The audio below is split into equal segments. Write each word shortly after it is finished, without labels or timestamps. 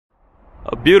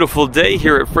A beautiful day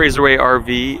here at Fraserway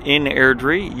RV in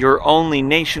Airdrie, your only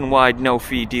nationwide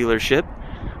no-fee dealership.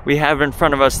 We have in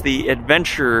front of us the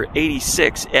Adventure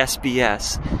 86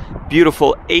 SBS.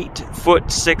 Beautiful 8-foot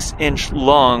 6-inch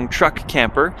long truck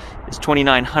camper. It's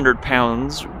 2,900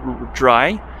 pounds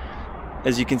dry.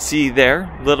 As you can see there,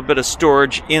 a little bit of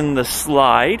storage in the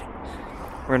slide.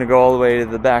 We're going to go all the way to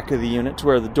the back of the unit to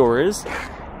where the door is.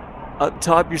 Up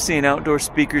top you're seeing outdoor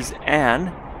speakers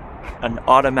and an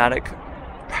automatic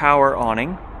power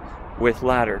awning with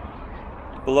ladder.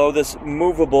 Below this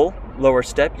movable lower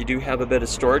step you do have a bit of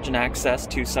storage and access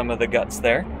to some of the guts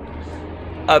there.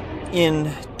 Up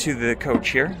into the coach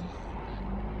here.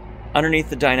 Underneath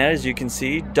the dinette, as you can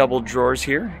see, double drawers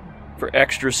here for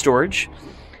extra storage.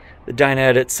 The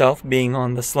dinette itself being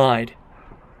on the slide.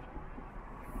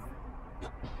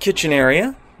 Kitchen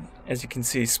area, as you can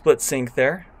see, split sink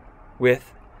there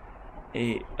with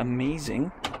a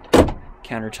amazing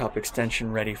countertop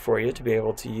extension ready for you to be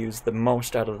able to use the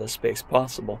most out of the space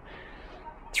possible.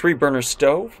 3-burner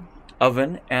stove,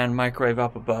 oven, and microwave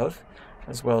up above,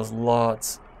 as well as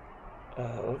lots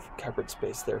of cupboard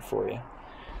space there for you.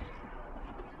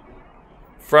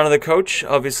 Front of the coach,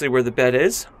 obviously where the bed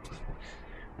is,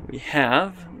 we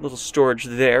have a little storage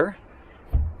there,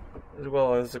 as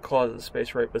well as a closet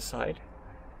space right beside,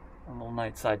 and little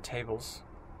nightside tables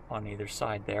on either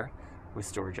side there with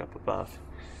storage up above.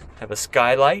 Have a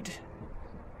skylight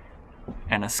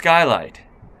and a skylight.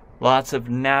 Lots of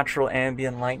natural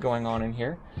ambient light going on in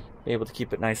here. Be able to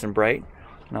keep it nice and bright.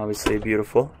 And obviously a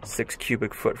beautiful 6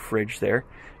 cubic foot fridge there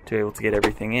to be able to get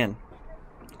everything in.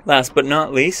 Last but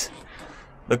not least,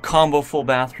 the combo full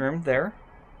bathroom there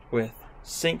with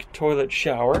sink, toilet,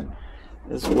 shower,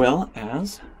 as well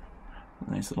as a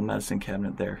nice little medicine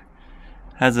cabinet there.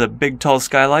 Has a big tall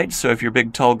skylight, so if you're a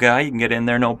big tall guy you can get in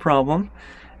there no problem,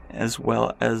 as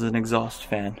well as an exhaust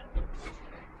fan.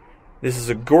 This is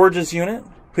a gorgeous unit.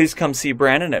 Please come see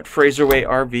Brandon at Fraserway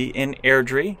RV in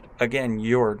Airdrie. Again,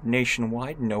 your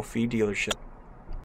nationwide no-fee dealership.